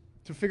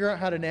figure out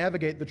how to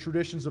navigate the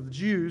traditions of the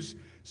Jews.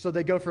 So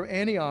they go from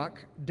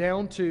Antioch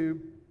down to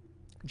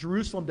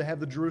Jerusalem to have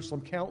the Jerusalem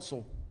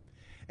Council.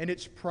 And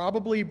it's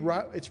probably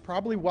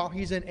while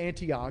he's in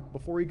Antioch,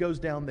 before he goes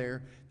down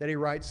there, that he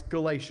writes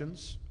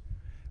Galatians.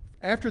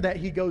 After that,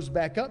 he goes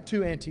back up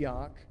to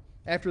Antioch,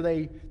 after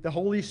the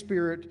Holy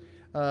Spirit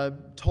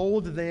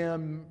told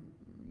them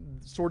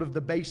sort of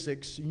the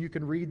basics. You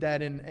can read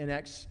that in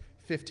Acts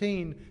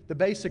 15, the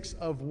basics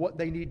of what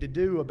they need to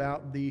do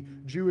about the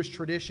Jewish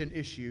tradition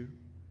issue.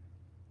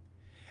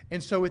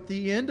 And so at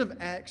the end of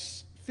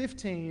Acts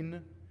 15,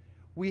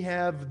 we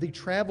have the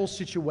travel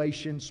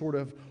situation sort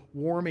of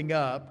warming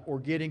up or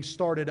getting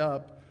started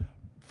up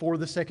for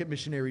the second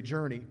missionary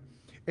journey.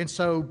 And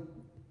so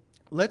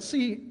we're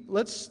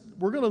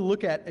going to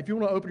look at, if you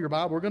want to open your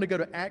Bible, we're going to go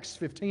to Acts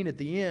 15 at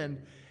the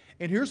end.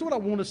 And here's what I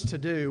want us to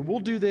do.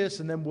 We'll do this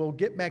and then we'll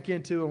get back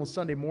into it on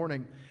Sunday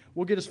morning.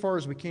 We'll get as far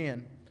as we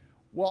can.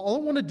 Well, all I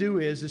want to do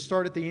is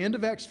start at the end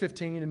of Acts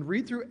 15 and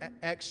read through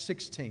Acts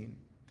 16.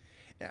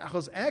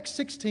 Because Acts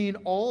 16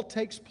 all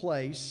takes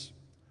place,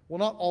 well,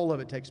 not all of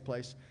it takes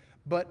place,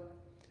 but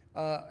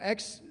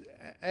Acts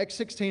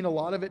 16, a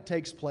lot of it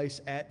takes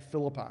place at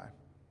Philippi.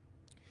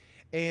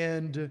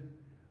 And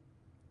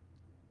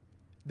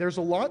there's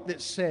a lot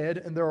that's said,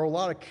 and there are a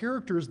lot of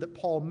characters that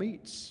Paul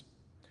meets.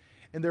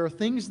 And there are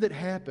things that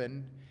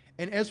happen.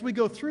 And as we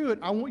go through it,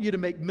 I want you to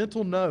make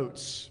mental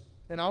notes.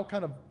 And I'll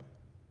kind of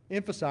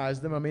emphasize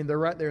them. I mean, they're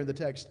right there in the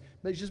text.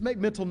 But just make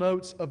mental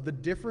notes of the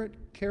different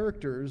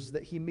characters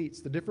that he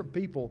meets, the different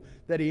people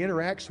that he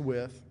interacts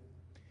with.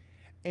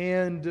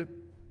 And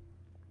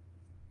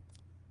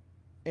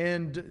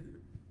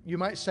you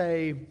might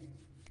say,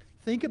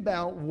 think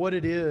about what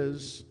it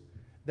is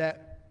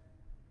that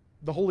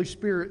the Holy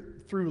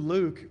Spirit, through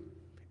Luke,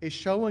 is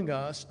showing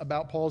us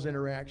about Paul's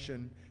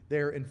interaction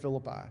there in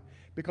Philippi.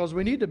 Because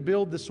we need to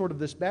build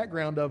this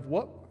background of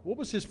what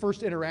was his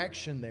first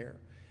interaction there.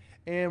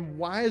 And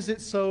why is it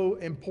so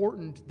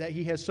important that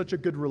he has such a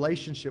good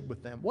relationship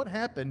with them? What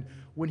happened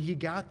when he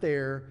got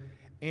there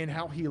and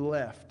how he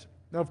left?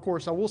 Now, of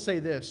course, I will say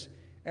this.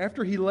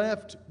 After he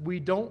left, we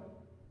don't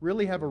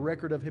really have a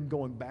record of him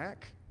going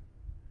back.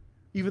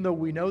 Even though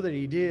we know that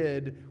he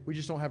did, we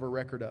just don't have a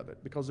record of it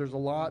because there's a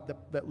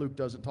lot that Luke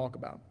doesn't talk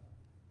about.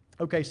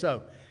 Okay,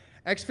 so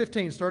Acts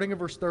 15, starting at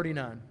verse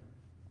 39.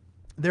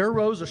 There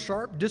arose a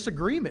sharp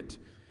disagreement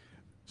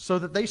so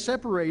that they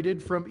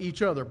separated from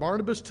each other.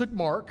 Barnabas took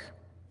Mark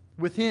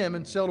with him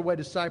and sailed away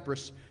to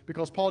Cyprus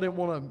because Paul didn't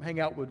want to hang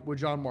out with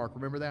John Mark.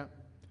 Remember that?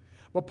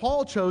 But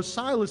Paul chose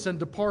Silas and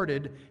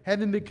departed,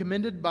 having been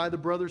commended by the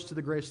brothers to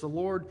the grace of the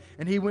Lord,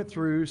 and he went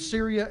through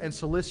Syria and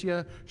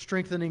Cilicia,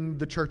 strengthening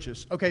the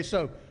churches. Okay,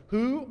 so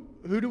who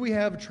do we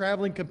have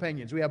traveling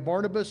companions? We have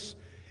Barnabas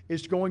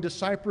is going to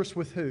Cyprus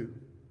with who?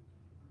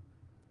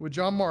 With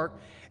John Mark.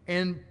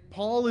 And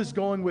Paul is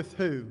going with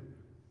who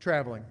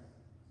traveling?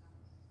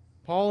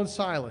 Paul and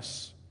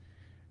Silas.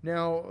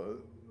 Now,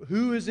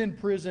 who is in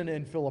prison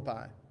in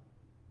Philippi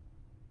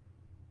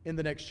in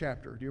the next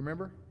chapter? Do you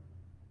remember?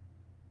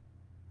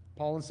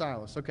 Paul and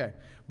Silas. Okay.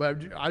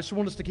 But I just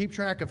want us to keep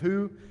track of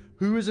who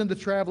is in the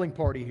traveling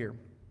party here.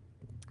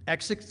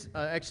 Acts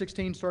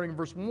 16, starting in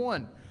verse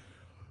 1.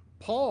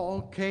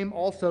 Paul came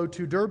also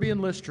to Derbe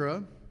and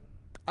Lystra.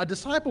 A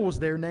disciple was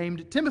there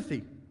named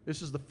Timothy.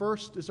 This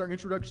is our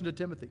introduction to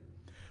Timothy.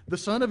 The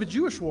son of a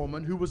Jewish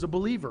woman who was a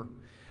believer,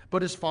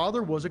 but his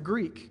father was a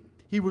Greek.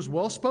 He was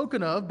well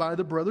spoken of by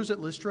the brothers at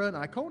Lystra and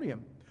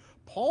Iconium.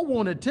 Paul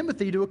wanted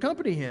Timothy to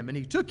accompany him, and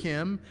he took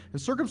him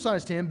and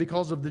circumcised him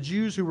because of the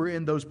Jews who were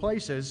in those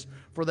places,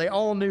 for they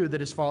all knew that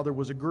his father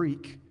was a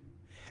Greek.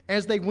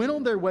 As they went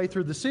on their way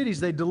through the cities,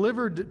 they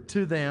delivered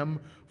to them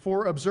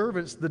for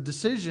observance the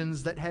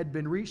decisions that had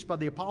been reached by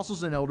the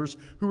apostles and elders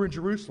who were in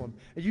Jerusalem.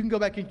 And you can go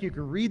back and you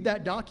can read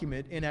that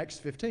document in Acts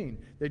 15.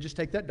 They just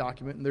take that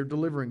document and they're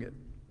delivering it.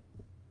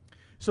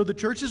 So the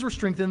churches were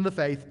strengthened in the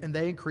faith, and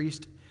they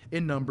increased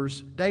in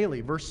numbers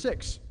daily. Verse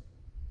 6.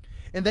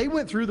 And they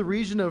went through the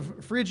region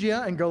of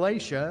Phrygia and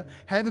Galatia,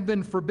 having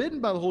been forbidden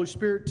by the Holy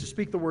Spirit to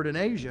speak the word in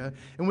Asia.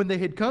 And when they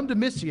had come to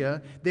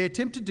Mysia, they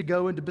attempted to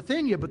go into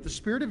Bithynia, but the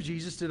Spirit of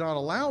Jesus did not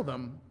allow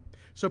them.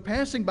 So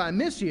passing by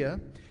Mysia,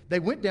 they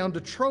went down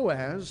to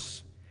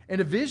Troas, and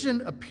a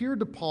vision appeared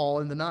to Paul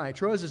in the night.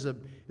 Troas is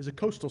a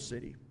coastal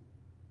city.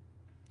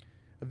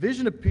 A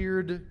vision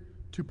appeared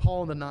to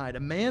Paul in the night, a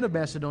man of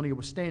Macedonia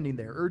was standing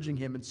there, urging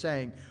him and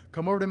saying,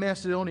 "Come over to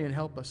Macedonia and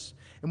help us."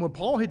 And when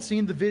Paul had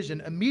seen the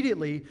vision,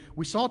 immediately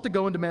we sought to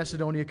go into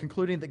Macedonia,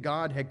 concluding that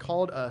God had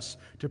called us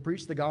to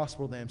preach the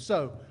gospel to them.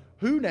 So,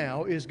 who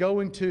now is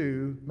going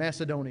to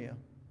Macedonia?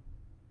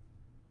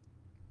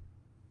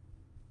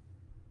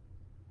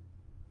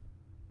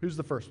 Who's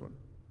the first one?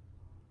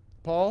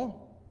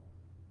 Paul?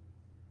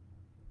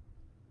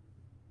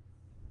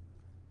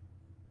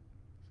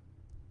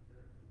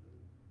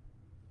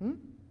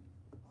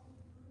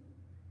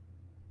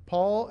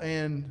 Paul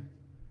and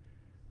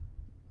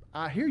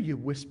I hear you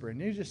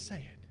whispering. You just say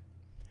it.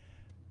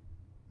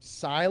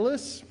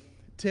 Silas,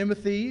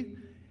 Timothy,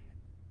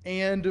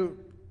 and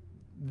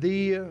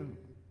the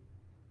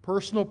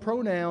personal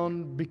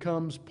pronoun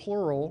becomes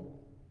plural,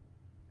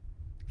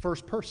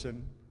 first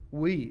person,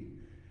 we.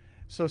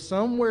 So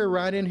somewhere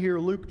right in here,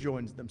 Luke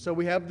joins them. So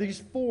we have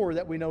these four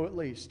that we know at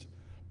least.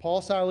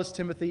 Paul, Silas,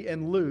 Timothy,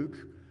 and Luke.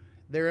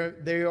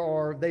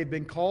 They've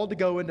been called to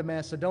go into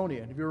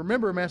Macedonia. If you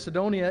remember,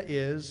 Macedonia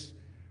is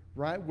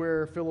right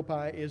where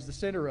Philippi is the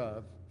center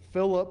of.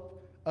 Philip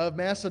of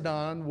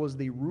Macedon was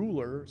the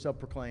ruler,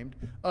 self-proclaimed,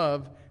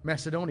 of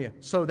Macedonia.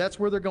 So that's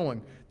where they're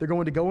going. They're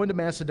going to go into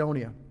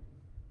Macedonia.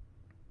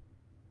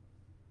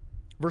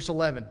 Verse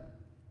 11.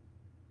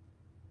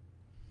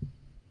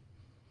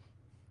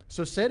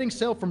 So setting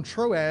sail from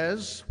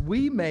Troas,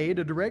 we made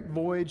a direct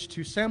voyage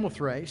to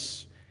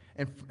Samothrace,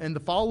 and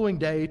the following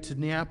day to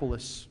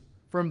Neapolis.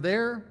 From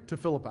there to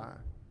Philippi.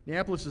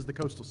 Neapolis is the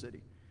coastal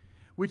city,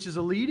 which is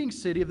a leading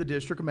city of the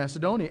district of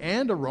Macedonia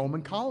and a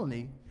Roman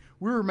colony.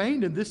 We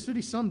remained in this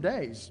city some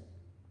days.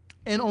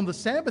 And on the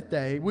Sabbath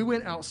day, we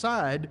went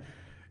outside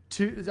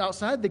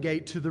the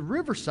gate to the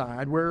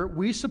riverside, where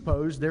we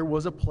supposed there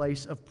was a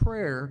place of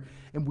prayer.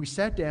 And we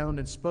sat down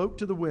and spoke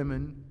to the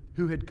women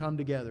who had come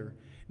together.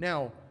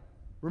 Now,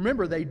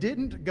 remember, they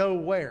didn't go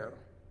where?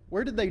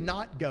 Where did they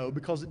not go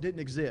because it didn't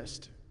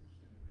exist?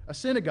 A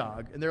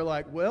synagogue. And they're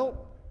like,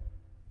 well,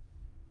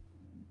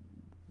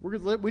 we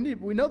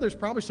know there's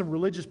probably some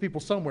religious people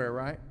somewhere,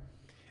 right?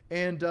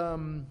 And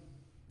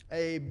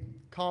a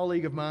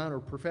colleague of mine,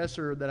 or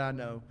professor that I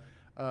know,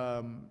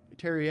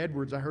 Terry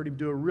Edwards, I heard him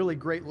do a really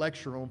great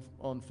lecture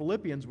on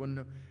Philippians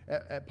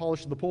at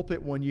Polish the Pulpit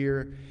one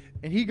year.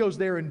 And he goes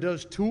there and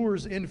does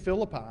tours in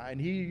Philippi. And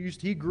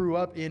he grew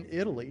up in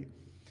Italy.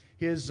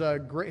 His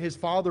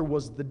father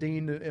was the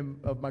dean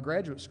of my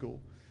graduate school.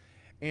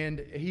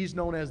 And he's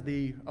known as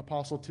the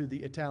apostle to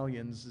the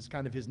Italians, is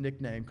kind of his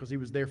nickname, because he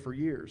was there for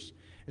years.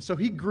 And so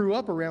he grew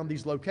up around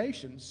these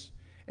locations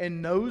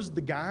and knows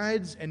the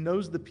guides and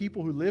knows the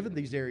people who live in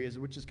these areas,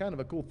 which is kind of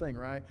a cool thing,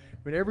 right?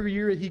 But every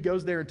year he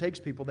goes there and takes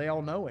people, they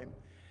all know him.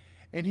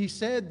 And he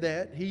said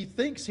that he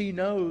thinks he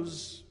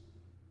knows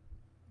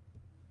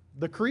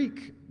the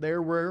creek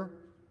there where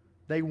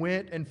they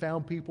went and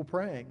found people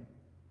praying.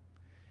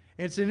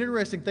 And it's an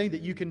interesting thing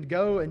that you can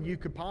go and you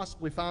could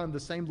possibly find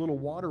the same little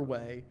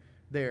waterway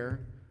there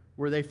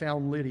where they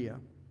found Lydia.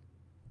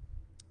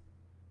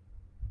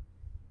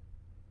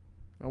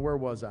 Now, where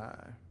was I?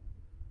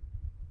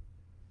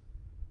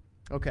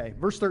 Okay,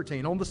 verse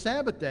 13. On the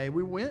Sabbath day,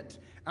 we went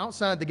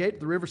outside the gate to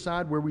the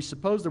riverside where we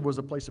supposed there was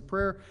a place of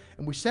prayer,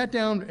 and we sat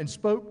down and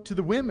spoke to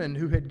the women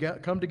who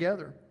had come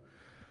together.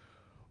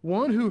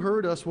 One who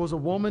heard us was a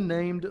woman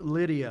named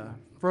Lydia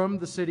from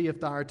the city of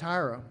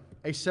Thyatira,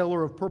 a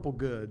seller of purple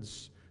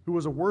goods, who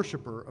was a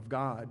worshiper of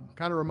God.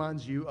 Kind of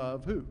reminds you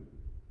of who?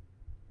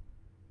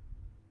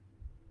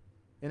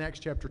 In Acts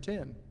chapter 10.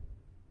 Kind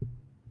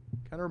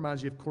of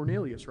reminds you of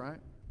Cornelius, right?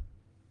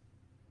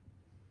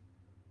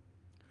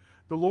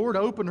 The Lord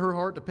opened her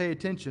heart to pay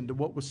attention to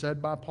what was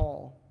said by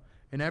Paul.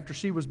 And after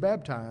she was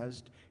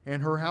baptized,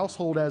 and her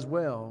household as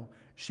well,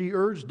 she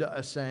urged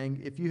us,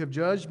 saying, "If you have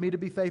judged me to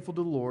be faithful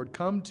to the Lord,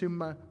 come to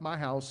my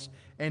house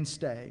and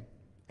stay."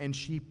 And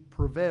she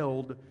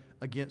prevailed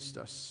against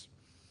us.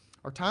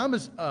 Our time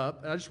is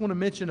up, and I just want to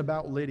mention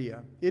about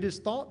Lydia. It is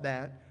thought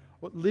that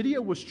what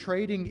Lydia was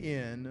trading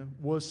in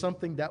was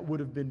something that would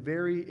have been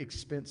very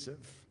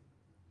expensive.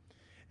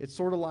 It's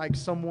sort of like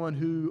someone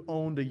who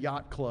owned a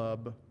yacht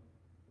club.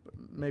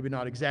 Maybe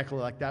not exactly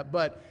like that,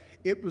 but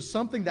it was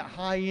something that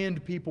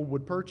high-end people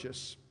would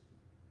purchase.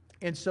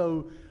 And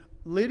so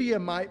Lydia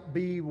might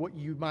be what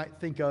you might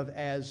think of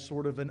as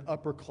sort of an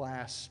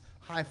upper-class,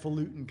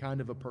 highfalutin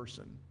kind of a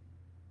person,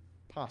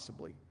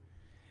 possibly.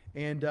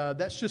 And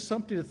that's just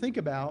something to think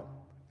about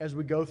as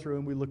we go through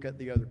and we look at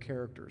the other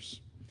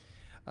characters.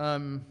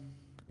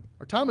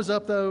 Our time is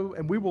up, though,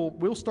 and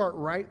we'll start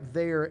right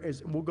there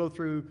and we'll go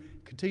through,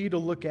 continue to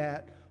look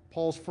at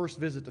Paul's first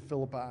visit to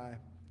Philippi.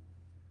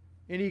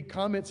 Any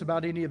comments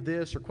about any of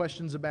this or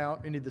questions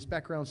about any of this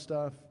background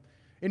stuff?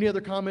 Any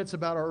other comments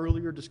about our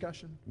earlier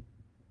discussion?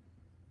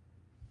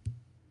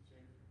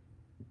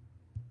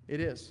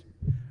 It is.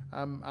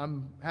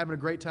 I'm having a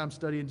great time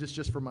studying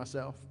just for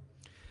myself.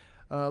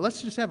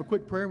 Let's just have a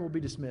quick prayer and we'll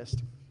be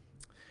dismissed.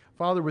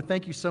 Father, we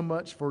thank you so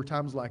much for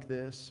times like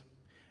this.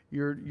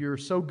 You're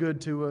so good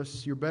to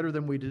us. You're better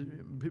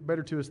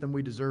to us than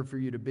we deserve for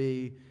you to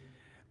be.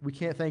 We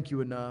can't thank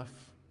you enough.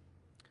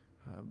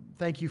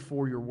 Thank you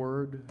for your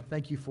word.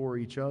 Thank you for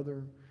each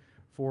other,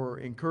 for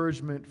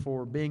encouragement,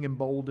 for being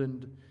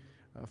emboldened,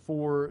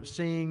 for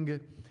seeing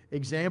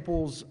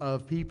examples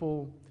of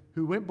people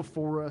who went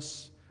before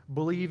us,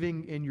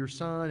 believing in your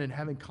Son and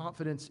having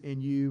confidence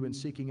in you and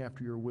seeking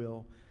after your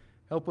will.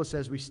 Help us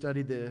as we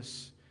study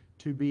this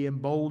to be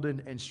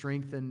emboldened and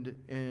strengthened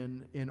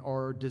in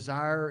our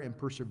desire and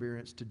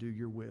perseverance to do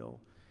your will.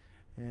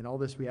 And all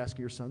this we ask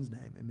in your Son's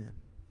name. Amen.